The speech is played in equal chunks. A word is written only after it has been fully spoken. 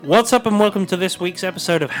What's up and welcome to this week's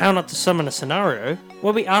episode of How Not to Summon a Scenario,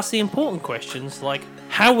 where we ask the important questions like,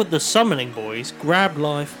 how would the summoning boys grab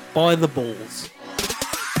life by the balls?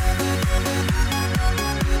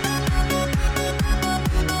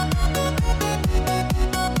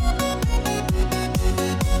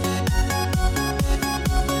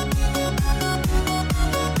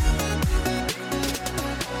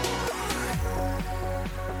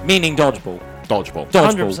 Meaning dodgeball. Dodgeball.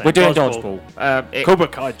 100% We're doing dodgeball. dodgeball. Cobra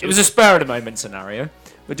Kai. It was a spur of the moment scenario.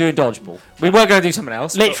 We're doing dodgeball. We were going to do something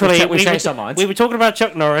else. Literally, we changed our minds. we were talking about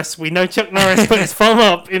Chuck Norris. We know Chuck Norris put his thumb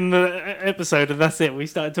up in the episode, and that's it. We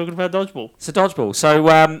started talking about dodgeball. So dodgeball.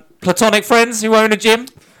 So platonic friends who own a gym.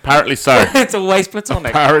 Apparently so. It's always platonic.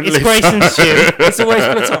 Apparently It's Grayson's gym. It's always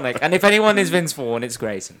platonic. And if anyone is Vince Vaughn, it's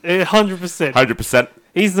Grayson. 100%. 100%.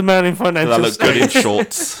 He's the man in Does financial that look good in state.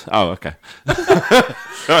 shorts? Oh, okay.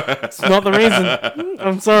 It's not the reason.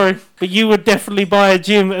 I'm sorry. But you would definitely buy a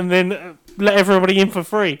gym and then let everybody in for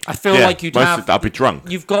free. I feel like you'd I'll be drunk.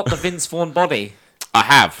 You've got the Vince Vaughn body, I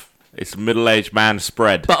have. It's a middle-aged man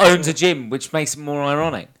spread. but owns a gym, which makes it more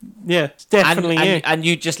ironic. Yeah, it's definitely and, you. and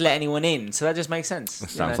you just let anyone in, so that just makes sense. That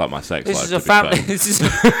sounds like my sex This life. is a to be family.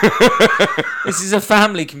 fair. This is a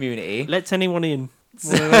family community. Lets anyone in.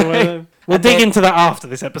 We'll dig then- into that after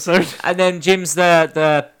this episode. And then Jim's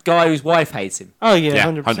the guy whose wife hates him. Oh yeah, Yeah,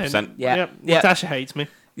 100%. 100%. Yeah, Yep. yeah. Tasha hates me.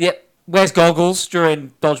 Yep. Wears goggles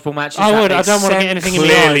during dodgeball matches. I That would. I makes don't want to get sense. anything in the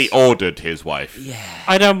Clearly eyes. ordered his wife. Yeah.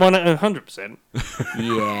 I don't want it 100%.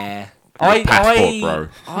 Yeah. Passport,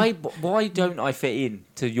 bro. Why don't I fit in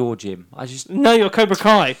to your gym? I just. No, you're Cobra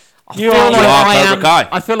Kai. You are- You are Cobra Kai.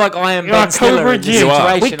 I feel like I am You're a Ben Stiller Cobra in this Jim. You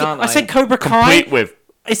are. situation, Wait, aren't I said Cobra Kai. Complete with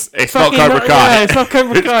It's It's fucking not Cobra Kai. Yeah, it's not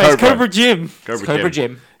Cobra It's Kai. It's Cobra. Cobra Jim. Cobra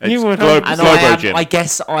Jim. It's You would Globe, have- And Globo Jim. I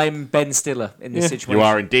guess I'm Ben Stiller in this Yeah. situation. You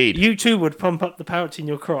are indeed. You too would pump up the pouch in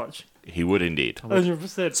your crotch. He would indeed.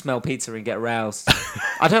 100%. Smell pizza and get aroused.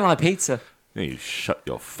 I don't like pizza. You shut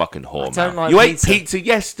your fucking whore I don't mouth. like You pizza. ate pizza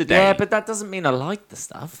yesterday. Yeah, but that doesn't mean I like the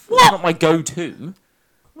stuff. It's not my go-to.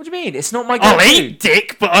 What do you mean? It's not my I'll go-to. eat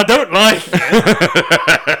dick, but I don't like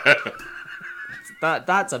it.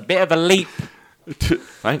 That's a bit of a leap.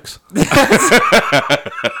 Thanks.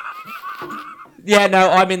 Yeah, no,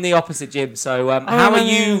 I'm in the opposite gym. So how are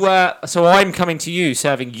you? So I'm coming to you,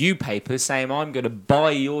 serving you papers, saying I'm going to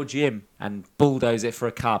buy your gym and bulldoze it for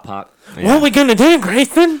a car park. What are we going to do,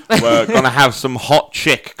 Grayson? We're going to have some hot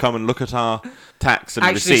chick come and look at our tax and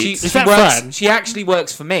Actually, receipts. Is that works. Fran? She actually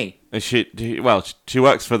works for me. And she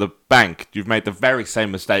works for the bank. You've made the very same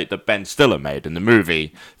mistake that Ben Stiller made in the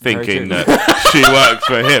movie, thinking true. that she works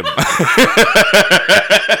for him.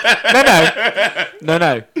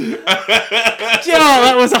 No. Yeah,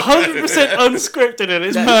 that was 100% unscripted and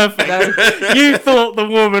it's perfect. You thought the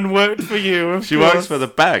woman worked for you. Of She course. works for the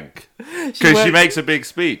bank. Because she works- makes a big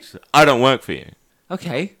speech. I don't work for you.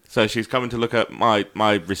 Okay. So she's coming to look at my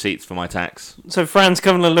receipts for my tax. So Fran's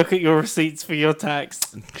coming to look at your receipts for your tax.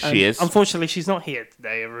 She is. Unfortunately, she's not here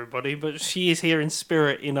today, everybody, but she is here in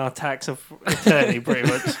spirit in our tax of attorney, pretty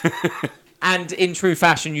much. And in true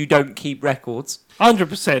fashion, you don't keep records.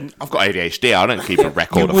 100%. I've got ADHD. I don't keep a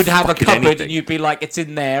record You of would have a fucking cupboard, anything. and you'd be like, "It's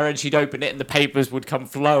in there," and she'd open it, and the papers would come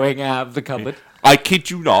flowing out of the cupboard. I kid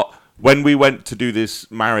you not. When we went to do this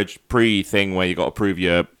marriage pre-thing where you got to prove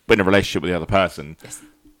you're in a relationship with the other person,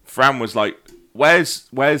 Fran was like, where's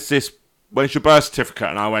your birth certificate?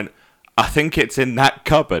 And I went, I think it's in that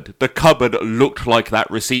cupboard. The cupboard looked like that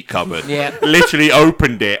receipt cupboard. Yeah. Literally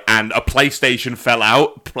opened it and a PlayStation fell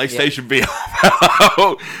out. PlayStation VR fell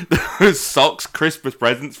out. Those socks, Christmas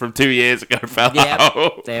presents from 2 years ago fell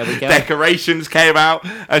out. There we go. Decorations came out.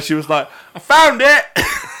 And she was like, I found it.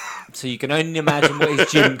 So you can only imagine what his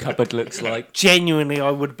gym cupboard looks like. Genuinely, I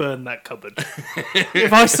would burn that cupboard.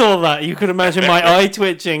 If I saw that, you could imagine my eye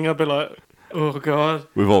twitching. I'd be like, oh, God.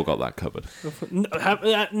 We've all got that cupboard.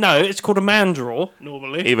 No, it's called a man drawer,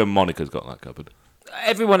 normally. Even Monica's got that cupboard.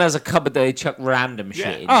 Everyone has a cupboard they chuck random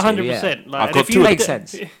shit into. Oh, 100%. Yeah. Like, I've and got if you two of Makes d-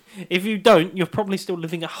 sense. If you don't, you're probably still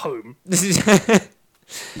living at home. This is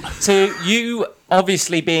so you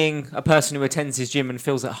obviously being a person who attends his gym and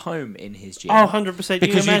feels at home in his gym. Oh, 100%.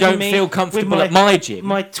 Because you imagine don't me feel with comfortable at my gym.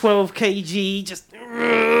 My 12 kg just...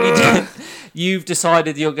 You've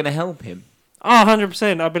decided you're going to help him. Oh,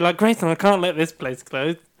 100%. I'd be like, Grayson, I can't let this place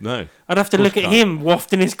close. No. I'd have to look at not. him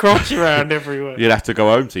wafting his crotch around everywhere. You'd have to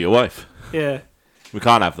go home to your wife. Yeah. We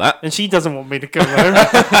can't have that. And she doesn't want me to go home.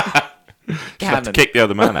 You have to Cannon. kick the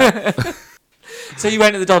other man out. So you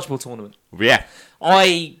went to the dodgeball tournament. Yeah.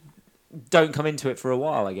 I don't come into it for a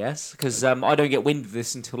while, I guess, because I don't get wind of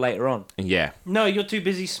this until later on. Yeah. No, you're too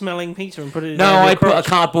busy smelling pizza and putting it No, down your I put a crotch.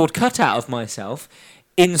 cardboard cutout of myself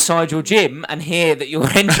inside your gym and hear that you're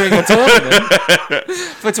entering a tournament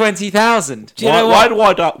for 20,000. Do you know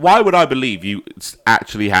what? Why would I believe you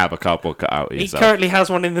actually have a cardboard cutout of He yourself? currently has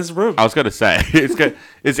one in this room. I was going to say,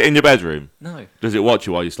 is it in your bedroom? No, Does it watch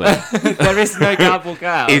you while you sleep? there is no cardboard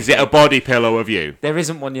cutout. Is it a body pillow of you There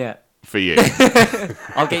isn't one yet. for you?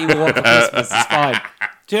 I'll get you one for Christmas. It's fine.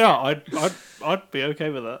 Do you know, I'd be okay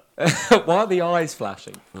with that. Why are the eyes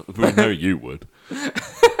flashing? We know you would.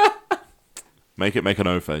 Make an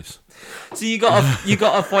O face. So you got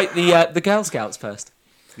to fight the Girl Scouts first.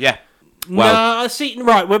 Yeah. Well, No, see,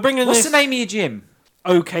 right, we're bringing What's this the name of your gym?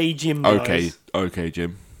 OK Gym. Guys. okay,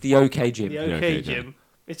 Jim. The OK Gym. The OK OK Gym. Gym.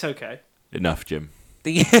 It's okay. Enough, Jim.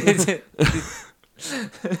 The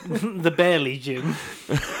The Barely Gym.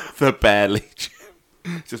 The barely Jim.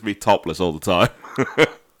 It's just me topless all the time.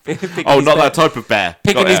 picking Oh, his not be- that type of bear.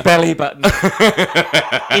 Picking Got his ya. belly button.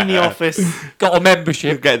 In the office. Got a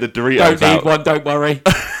membership. Getting the Doritos Don't need out. one, don't worry.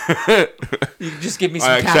 You can just give me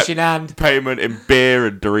some I cash accept in hand. Payment in beer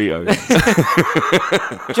and Doritos.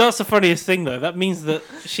 Just the funniest thing, though, that means that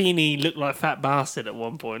Sheeny looked like a fat bastard at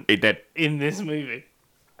one point He did. in this movie.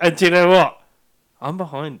 And do you know what? I'm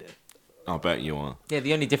behind it. I bet you are. Yeah,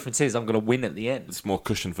 the only difference is I'm going to win at the end. It's more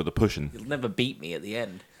cushion for the pushing. You'll never beat me at the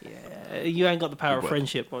end. You ain't got the power of would.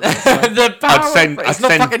 friendship on your side. The power send- it's I'd not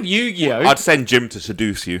send- fucking Yu-Gi-Oh! I'd send Jim to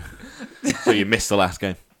seduce you. So you missed the last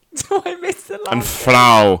game. Do I miss the last? And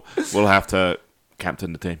Flau will have to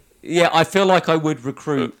captain the team. Yeah, I feel like I would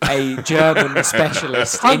recruit a German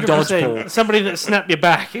specialist in 100%. dodgeball. Somebody that snapped your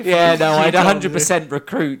back. If Yeah, no, you I'd told me. 100%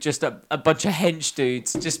 recruit just a bunch of hench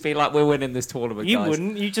dudes. Just be like, we're winning this tournament, You guys.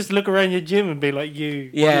 wouldn't. You just look around your gym and be like,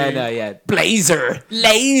 you. Yeah, you. no, yeah. Blazer!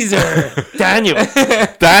 Laser! Daniel.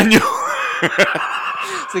 Daniel!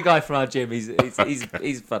 It's the guy from our gym. He's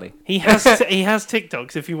funny. He has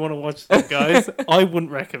TikToks if you want to watch them, guys. I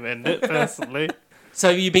wouldn't recommend it, personally. So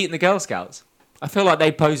you beating the Girl Scouts? I feel like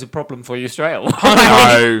they pose a problem for you straight away.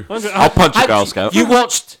 No. I'll punch a Girl Scout. You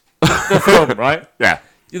watched the film, right? Yeah.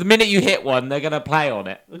 The minute you hit one, they're going to play on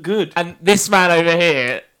it. Good. And this man over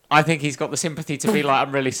here, I think he's got the sympathy to be like,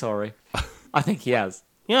 I'm really sorry. I think he has.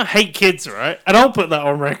 You know, I hate kids, right? And I'll put that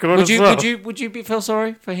on record Would as you well. would you feel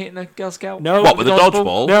sorry for hitting a Girl Scout? No. What, with the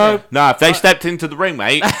dodgeball? No. No, if they stepped into the ring,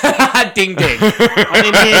 mate. Ding ding. I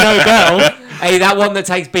didn't hear no bell. Hey, that one that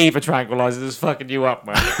takes beaver tranquilizers is fucking you up,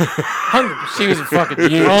 man. 100%. She was fucking you.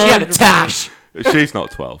 She had a tash. She's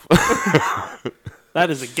not 12. That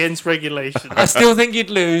is against regulation. I still think you'd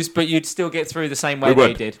lose, but you'd still get through the same way We they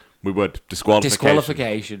would. did. We would.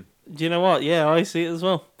 Disqualification. Do you know what? Yeah, I see it as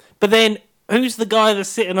well. But then, who's the guy that's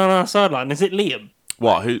sitting on our sideline? Is it Liam?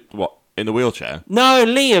 What? Who? What? In the wheelchair? No,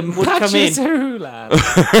 Liam would come in. Patches who, lad?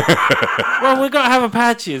 Well, we've got to have a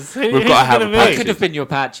Patches. We've got to have a That Patches. could have been your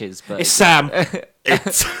Patches, but... It's Sam.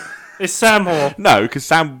 It's... It's Sam Hall. No, because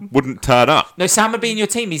Sam wouldn't turn up. No, Sam would be in your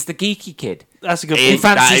team. He's the geeky kid. That's a good He point.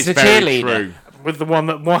 fancies the That is very cheerleader. true. With the one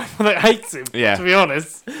that hates him. Yeah. To be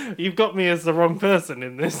honest, you've got me as the wrong person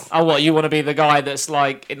in this. Oh, what? You want to be the guy that's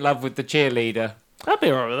like in love with the cheerleader, I'd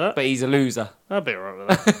be alright with that. but he's a loser? I'd be alright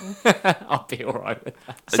with that. I'll be alright with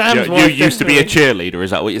that. Sam's You wife used to be a definitely- cheerleader, is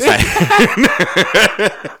that what you're saying?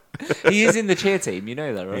 He is in the cheer team. You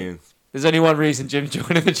know that, right? Yeah. There's only one reason Jim's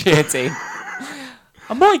joining the cheer team.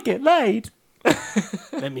 I might get laid.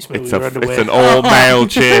 Let me smell It's, your a, underwear. it's an all-male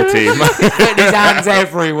cheer team. Putting his hands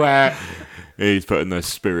everywhere. He's putting those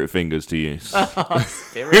spirit fingers to use.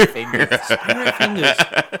 Spirit fingers. Spirit fingers.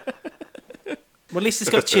 Well, at least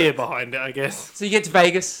it's got cheer behind it, I guess. So you get to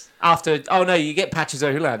Vegas after. Oh no, you get Patches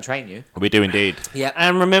O'Hula and train you. We do indeed. Yeah.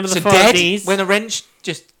 And remember the So 5 dead Ds. when a wrench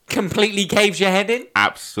just completely caves your head in.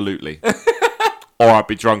 Absolutely. Or I'd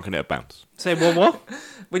be drunk and it'd bounce. Say what?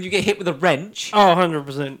 When you get hit with a wrench, Oh,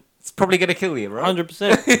 100%. it's probably going to kill you, right?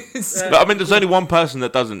 100%. But, I mean, there's only one person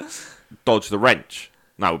that doesn't dodge the wrench.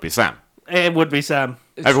 And that would be Sam. It would be Sam.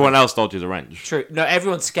 Everyone else dodges a wrench. True. No,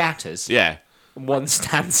 everyone scatters. Yeah. And one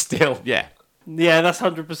stands still. Yeah. Yeah, that's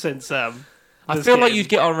 100% Sam. I Just feel like kidding. you'd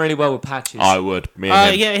get on really well with Patches. I would. Me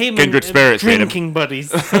and him. Yeah, him Kindred and, spirits, me and him. drinking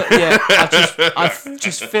buddies. Yeah, I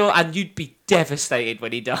just feel, and you'd be devastated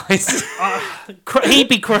when he dies. He'd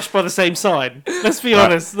be crushed by the same side. Let's be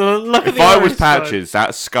honest. Look at If the I Irish was side. Patches,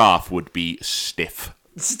 that scarf would be stiff.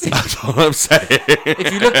 That's all I'm saying.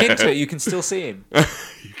 If you look into it, you can still see him.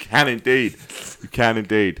 You can indeed. You can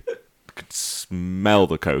indeed. You could smell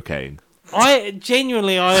the cocaine. I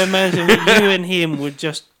imagine that you and him would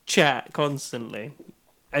just chat constantly,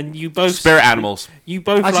 and you both Spirit animals. You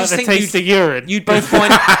both I like just the think taste of urine You'd both find.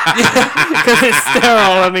 because it's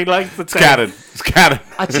sterile and he likes the taste. Cannon. It's cannon.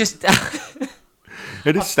 I just.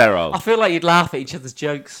 It is sterile. I feel like you'd laugh at each other's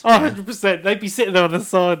jokes. Oh, 100%. They'd be sitting there on the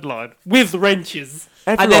sideline with wrenches.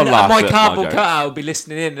 And then laughs my at cardboard jokes. cutout would be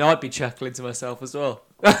listening in, and I'd be chuckling to myself as well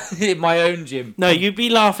in my own gym. No, you'd be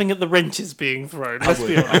laughing at the wrenches being thrown. Let's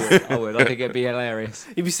be honest. I would. I think it'd be hilarious.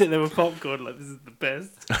 You'd be sitting there with popcorn like, this is the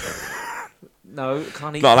best. No,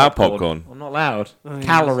 can't eat Not allowed popcorn. popcorn. I'm not allowed. Oh, yeah,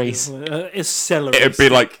 Calories. It's celery. It'd be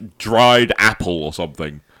like dried apple or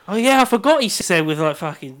something. Oh yeah, I forgot he said with like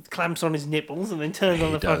fucking clamps on his nipples and then turns on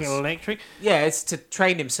He the fucking does. electric. Yeah, it's to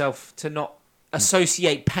train himself to not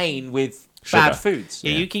associate pain with Sugar. bad foods.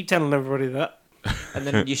 Yeah, you keep telling everybody that. And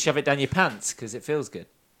then you shove it down your pants because it feels good.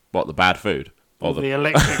 What, the bad food? Or The the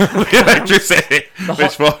electric. electricity? The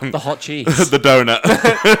Which hot, one? the hot cheese. The donut.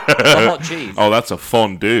 The hot cheese. Oh, that's a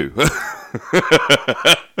fondue.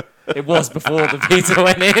 It was before the pizza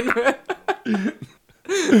went in.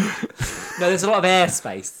 No, there's a lot of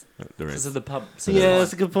airspace There because is. of the pub. So Yeah,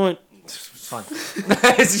 that's a good point. it's fine.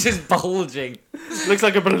 It's just bulging. Looks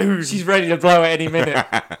like a balloon. She's ready to blow at any minute.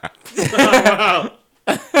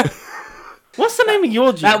 What's the name of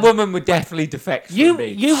your gym? That woman would definitely defect from you me.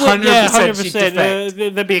 you would, yeah, 100% 100%. she'd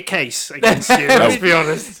defect. There'd be a case against you. Let's be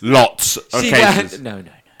honest. Lots of She cases. no.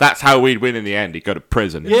 That's how we'd win in the end. He'd go to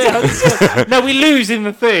prison. Yeah. No, we lose in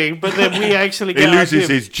the thing, but then we actually He get our loses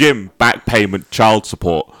gym. his gym, back payment, child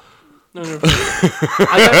support.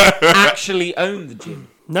 I don't actually own the gym.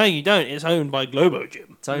 No, you don't. It's owned by Globo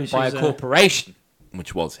Gym. It's owned which by a is, corporation.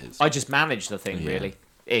 Which was his. I just manage the thing, Yeah. really.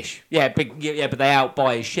 Ish. Yeah, but they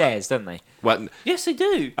outbuy his shares, don't they? Well, Yes, they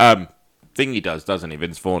do. thing he does, doesn't he?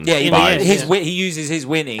 Vince Vaughn. Yeah, buys- he uses his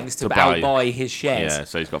winnings to To buy- outbuy his shares. Yeah,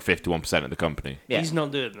 so he's got 51% of the company. Yeah. He's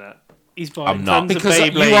not doing that. He's buying I'm not. tons Because of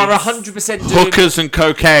you Beyblades. are 100% doing... Hookers and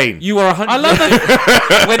cocaine. You are 100%... I love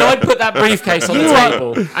that. When I put that briefcase on the You are-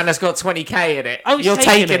 table and it's got 20k in it, Oh, he's you're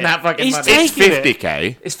taking taking it. that fucking He's money. taking- It's it.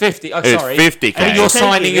 50k. It's 50. Oh, It's sorry. 50k. And you're Taking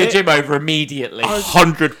signing your it. gym over immediately.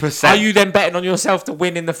 100%. Are you then betting on yourself to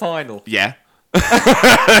win in the final? Yeah.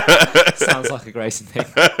 Sounds like a Grayson thing.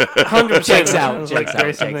 100% Checks out, sounds checks out,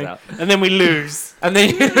 Grayson checks thing. out. And then we lose. And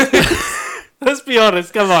then Let's be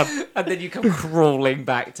honest. Come on. you come crawling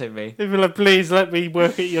back to me. They'd be like, please let me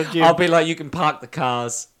work at your gym. I'll be like, you can park the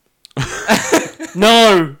cars.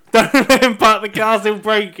 No! Don't let him park the cars, he'll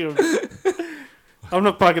break them. I'm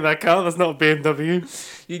not parking that car, that's not a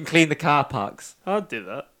BMW. You can clean the car parks. I'd do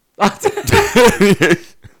that.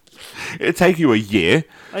 It'd take you a year.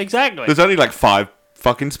 Exactly. There's only like 5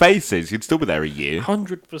 fucking spaces. You'd still be there a year.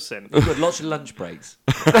 100%. You've got lots of lunch breaks.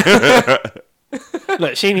 Look,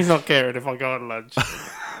 Sheeny's not caring if I go on lunch.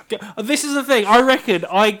 This is the thing, I reckon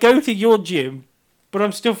I go to your gym, but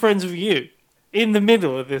I'm still friends with you. In the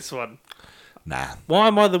middle of this one. Nah. Why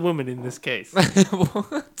am I the woman in this case?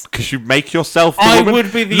 Because you make yourself the I woman.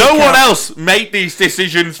 would be the No one accountant. else made these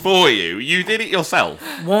decisions for you. You did it yourself.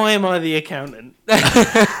 Why am I the accountant?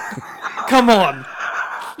 Come on.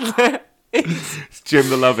 It's Jim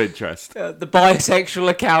the love interest. The bisexual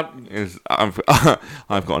accountant.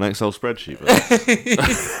 I've got an Excel spreadsheet. For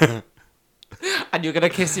this. And you're going to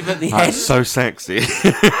kiss him at the That's end. so sexy.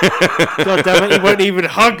 God damn it, he won't even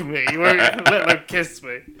hug me. He won't even let alone kiss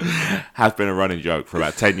me. Has been a running joke for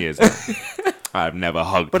about 10 years now. I've never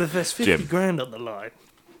hugged But if there's 50 Jim. grand on the line,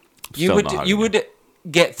 You Still would not you hugging would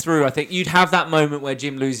get through. I think you'd have that moment where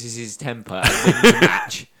Jim loses his temper and wins the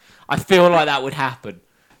match. I feel like that would happen.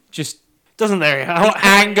 Just doesn't there? the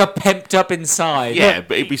anger pent up inside. Yeah,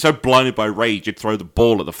 but he'd be so blinded by rage, he'd throw the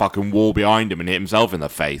ball at the fucking wall behind him and hit himself in the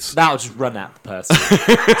face. That would just run at the person.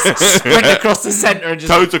 Sprint across the centre and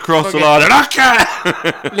just Toads across the fucking- line, and I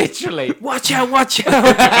can't! literally. Watch out, watch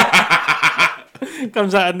out.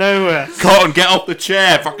 Comes out of nowhere. Cotton, get off the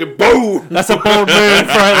chair, fucking boom! That's a bold move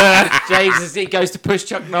right James, as he goes to push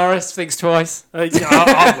Chuck Norris, thinks twice. there.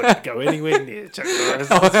 I wouldn't go anywhere near Chuck Norris.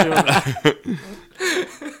 let's be honest.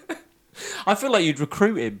 I feel like you'd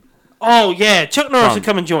recruit him. Oh, yeah. Chuck Norris would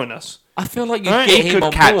come and join us. I feel like you'd Alright, get He him could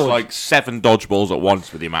on catch board. like 7 dodgeballs at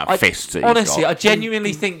once with the amount of fists that he's honestly, got. I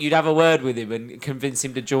genuinely think you'd have a word with him and convince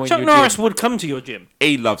him to join Chuck your Norris gym. would come to your gym.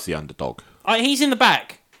 He loves the underdog. He's in the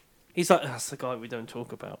back. He's like, that's the guy we don't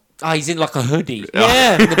talk about. Oh, he's in like a hoodie.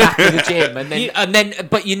 Yeah. In the back of the gym, and then,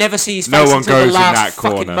 but you never see his face No one until goes the in last that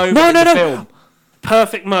fucking corner. moment No, in no, the no. film.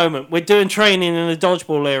 Perfect moment. We're doing training in the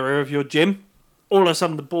dodgeball area of your gym. All of a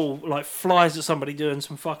sudden, the ball like flies at somebody doing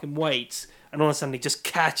some fucking weights, and all of a sudden, he just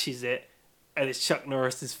catches it, and it's Chuck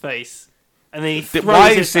Norris's face. And then he throws Why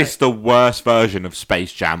it is this back. the worst version of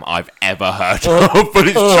Space Jam I've ever heard of? But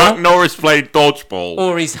it's Chuck Norris playing dodgeball.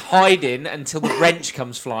 Or he's hiding until the wrench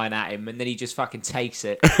comes flying at him, and then he just fucking takes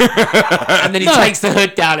it. And then he takes the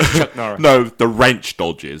hood down and Chuck Norris. No, the wrench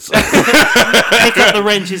dodges. Pick up the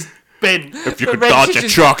wrenches, bend. If you The could wrench dodge is a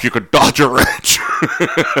just- truck, you could dodge a wrench.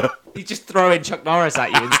 He's just throwing Chuck Norris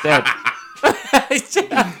at you instead.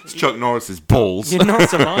 It's Chuck Norris's balls. You're not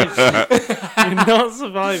surviving. You're not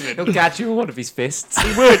surviving. He'll catch you with one of his fists.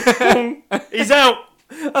 He would. He's out.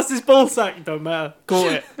 That's his ball sack. Don't matter.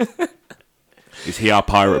 Caught it. Is he our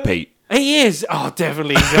Pirate Pete? He is. Oh,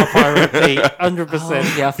 definitely. He's our Pirate Pete.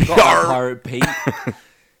 100%. Yeah, I forgot about Pirate Pete.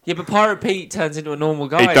 Yeah, but Pirate Pete turns into a normal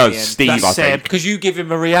guy. He does. Steve, That's I Seb. think. Because you give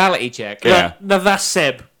him a reality check. Yeah. No, that's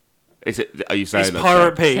Seb. Is it? Are you saying It's that's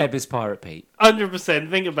Pirate Seb? Pete. Seb is Pirate Pete. 100%.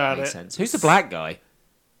 Think about Makes it. sense. Who's the black guy?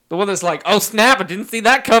 The one that's like, oh snap, I didn't see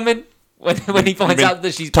that coming. When he finds mean out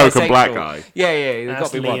that she's token bisexual. black guy? Yeah, there's That's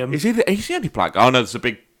got to be Liam. one. Is he the only black guy? Oh no, there's a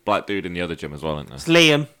big black dude in the other gym as well, isn't It's there?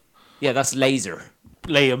 Liam. Yeah, that's Laser.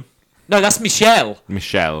 Liam. No, that's Michelle.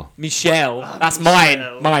 Michelle. Michelle. That's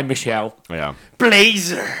Michelle. mine, Michelle. Yeah.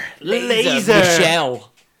 Blazer. Laser.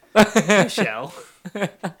 Michelle. Michelle.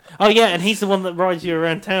 Oh, yeah, and he's the one that rides you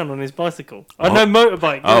around town on his bicycle. Oh, no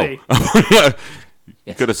motorbike, did Oh. he?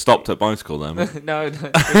 You could have stopped at bicycle then. No. He would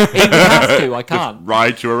have to. I can't.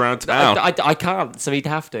 Ride you around town. I can't, so he'd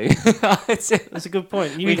have to. That's a good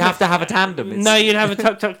point. We'd have to have a tandem. It's No, you'd have a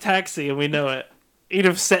tuk-tuk taxi, and we know it. He'd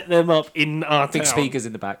have set them up in our big town. speakers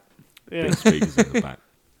in the back. Yeah. Big speakers in the back.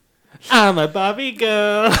 I'm a Barbie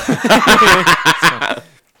girl.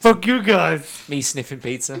 Fuck you guys. Me sniffing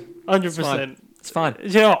pizza. 100%. It's fine. You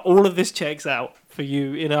know, what? All of this checks out for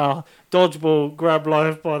you in our dodgeball, grab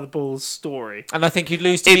life by the balls story. And I think you'd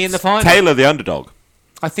lose to me in the It's final. Taylor the underdog.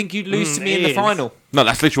 I think you'd lose to me it in the is. final. No,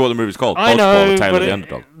 that's literally what the movie's called. I Dodgeball, know, Taylor but the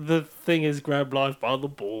underdog. the thing is grab life by the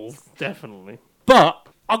balls, definitely. But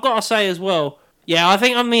I've got to say as well, yeah, I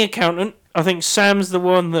think I'm the accountant. I think Sam's the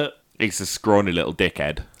one that He's a scrawny little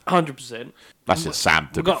dickhead. 100%. That's just Sam,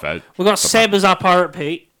 to be fair. We got Seb as our Pirate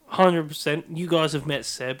Pete. 100%. You guys have met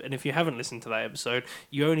Seb, and if you haven't listened to that episode,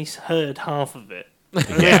 you only heard half of it.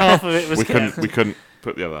 Only half of it was We kept. couldn't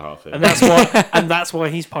put the other half in. And that's why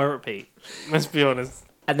he's Pirate Pete. Let's be honest.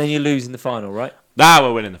 And then you lose in the final, right? Nah,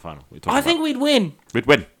 we're winning the final. I think we'd win. we'd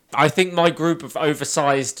win. I think my group of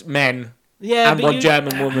oversized men Yeah, and but one you,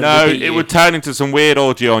 German woman No, would beat it you. would turn into some weird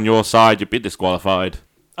orgy on your side. You'd be disqualified.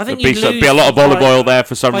 I think There'd you'd be a lot of lose olive by- oil there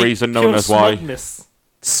for some by reason. No pure one knows why. smugness.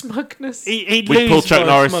 Smugness. He'd We'd pull lose Chuck by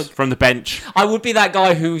Norris smug- from the bench. I would be that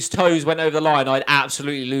guy whose toes went over the line. I'd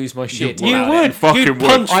absolutely lose my shit. You about would. it. fucking You'd would.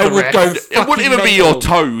 punch I the would ref. go. It wouldn't even be your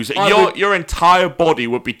toes. I Your would- your entire body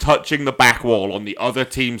would be touching the back wall on the other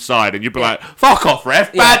team's side, and you'd be like, "Fuck off,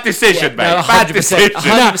 ref! Yeah. Bad decision, Yeah, mate. no, Bad 100%, decision."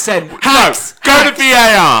 100%. No, Hacks. go to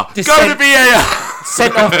VAR. Go to Dissent. VAR.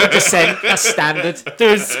 Sent off the descent. That's standard.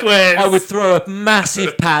 Doing squares. I would throw a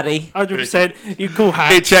massive paddy. 100%. You call It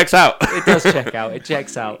hacks. checks out. It does check out. It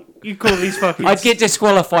checks out. You call these fucking. I'd get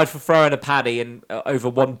disqualified for throwing a paddy and over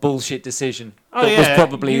one bullshit decision. Oh, that yeah. was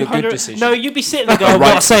probably You a good 100 decision. No, you'd be sitting there going,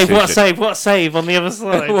 right "What a save! What a decision. save! What a save!" on the other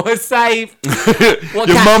side. What a save! What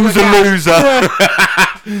Your catch, mum's what a catch.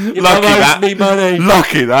 loser. Your Lucky mum owes that. me money.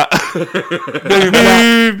 Lucky that.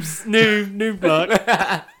 Noobs, noob luck.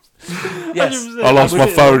 Yes, 100%. I lost my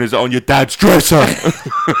phone. Is it on your dad's dresser?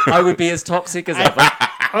 I would be as toxic as ever.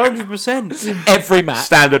 100%. Every match.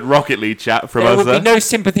 Standard Rocket League chat from There us would be there. no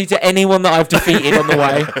sympathy to anyone that I've defeated on the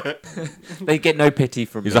way. They get no pity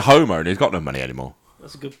from He's me. a homo and he's got no money anymore.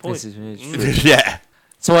 That's a good point. This is true. Yeah.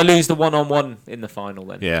 So I lose the one-on-one in the final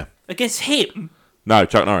then. Yeah. Against him? No,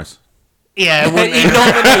 Chuck Norris. Yeah, it wouldn't he,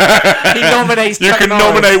 it? nominates You Chuck can Norris.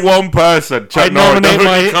 nominate one person. Chuck I'd Norris nominate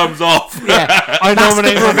never my- comes off. Yeah, I that's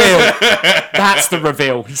nominate the my- reveal. That's the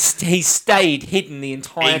reveal. He stayed hidden the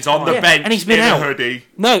entire He's time. on the Yeah, bench and he's been in out. a hoodie.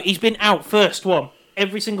 No, he's been out first one.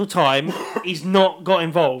 Every single time, he's not got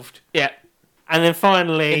involved. Yeah, And then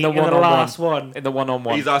finally, in the one-on-one. last one, in the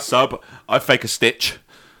one-on-one. He's our sub. I fake a stitch.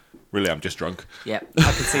 Really, I'm just drunk. Yeah, I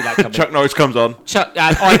can see that coming. Chuck Norris comes on. Chuck,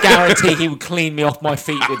 I guarantee he would clean me off my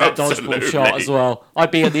feet with that dodgeball Absolutely. shot as well. I'd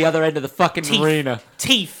be at the other end of the fucking Teeth. arena.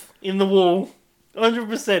 teeth in the wall.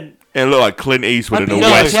 100%. It looked like Clint Eastwood I'd in be a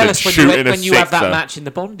so western jealous when shooting a you have that sixer. match in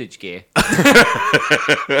the bondage gear.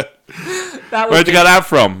 That would Where'd you be- get that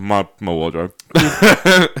from? My wardrobe.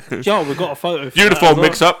 Joe, we've got a photo. For Uniform that as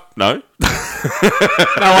mix up? No. No,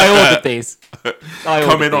 I ordered these.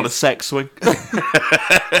 Come in on a sex swing.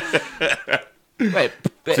 Wait,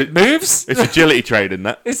 it- it moves? It's agility training,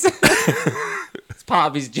 that. It's, it's part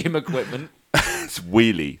of his gym equipment. It's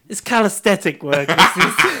wheelie. well. It's calisthenic work. This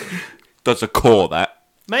is- Does a core, that.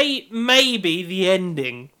 Maybe the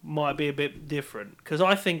ending might be a bit different because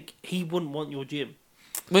I think he wouldn't want your gym.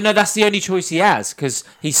 Well, no, that's the only choice he has because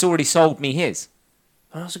he's already sold me his.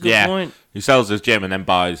 That's a good Yeah. point. He sells his gym and then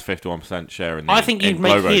buys 51% share in the I think in you'd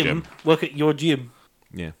make Globo him gym. work at your gym.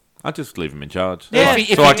 Yeah. I'd just leave him in charge. Yeah.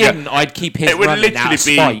 If So he I get- didn't, I'd keep his It would running out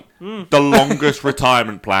literally of be spite. the longest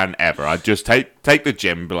retirement plan ever. I'd just take the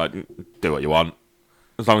gym and be like, do what you want.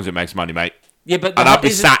 As long as it makes money, mate. Yeah, but And I'd be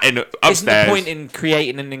isn't- sat in Isn't upstairs. the point in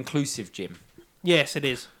creating an inclusive gym? Yes, it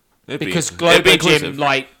is. Because it'd be Global Gym inclusive.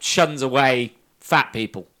 like shuns away fat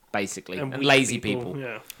people, basically, and weak lazy people.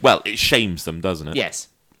 Yeah. Well, it shames them, doesn't it? Yes.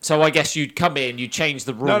 So I guess you'd come in, you'd change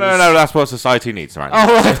the rules. No. That's what society needs right now.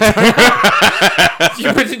 Oh, right.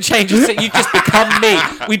 You wouldn't change it. You'd just become me.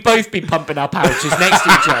 We'd both be pumping our pouches next to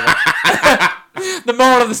each other. The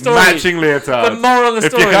moral of the story. Matching leotards. The moral of the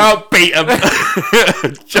If story. you can't beat them,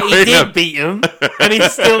 He join did them. beat him, and he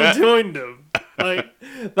still joined him. Like,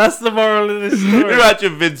 that's the moral of this story.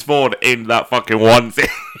 Imagine Vince Vaughn in that fucking onesie.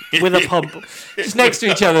 With a pump. Just next to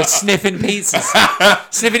each other, sniffing pizzas.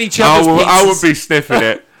 Sniffing each other's pizzas. I would be sniffing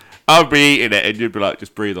it. I would be eating it, and you'd be like,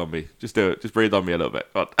 just breathe on me. Just do it. Just breathe on me a little bit.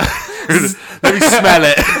 Go on. Let me smell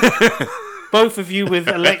it. Both of you with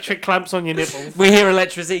electric clamps on your nipples. We hear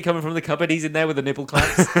electricity coming from the cupboard. He's in there with the nipple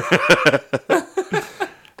clamps.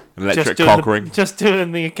 Electric cock ring. Just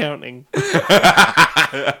doing the accounting.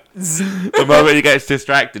 The moment he gets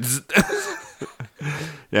distracted.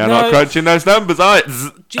 Yeah, I'm No. not crunching those numbers, are it?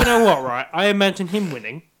 Do you know what, right? I imagine him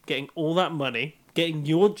winning, getting all that money, getting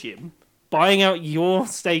your gym, buying out your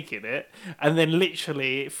stake in it, and then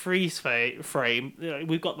literally freeze frame.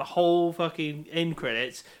 We've got the whole fucking end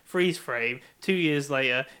credits, freeze frame. 2 years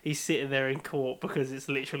later, he's sitting there in court because it's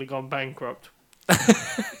literally gone bankrupt.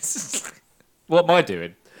 What am I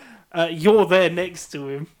doing? You're there next to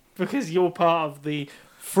him because you're part of the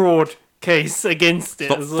fraud case against it It's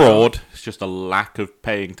not as well. fraud. It's just a lack of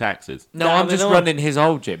paying taxes. No, Nah, I'm they're just not. running his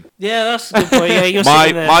old gym. Yeah, that's a good point. Yeah, you're My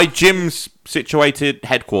sitting there. my gym's situated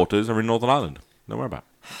headquarters are in Northern Ireland. Don't worry about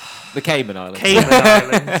The Cayman Islands. Cayman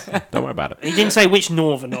Islands. it. Don't worry about it. He didn't say which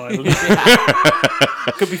Northern Ireland.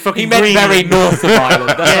 Could be fucking He meant Greenland. very north of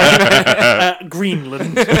Ireland. That's what he meant.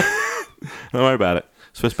 Greenland. Don't worry about it.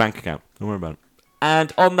 Swiss bank account. Don't worry about it.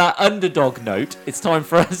 And on that underdog note, it's time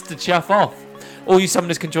for us to chuff off. All you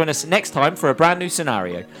summoners can join us next time for a brand new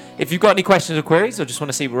scenario. If you've got any questions or queries or just want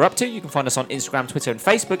to see what we're up to, you can find us on Instagram, Twitter and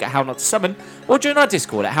Facebook at How Not To Summon, or join our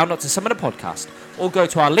Discord at How Not To Summon a Podcast, or go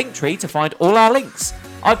to our link tree to find all our links.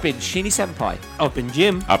 I've been Sheeny Senpai. I've been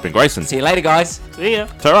Jim. I've been Grayson. See you later, guys. See ya.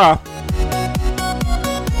 Ta-ra.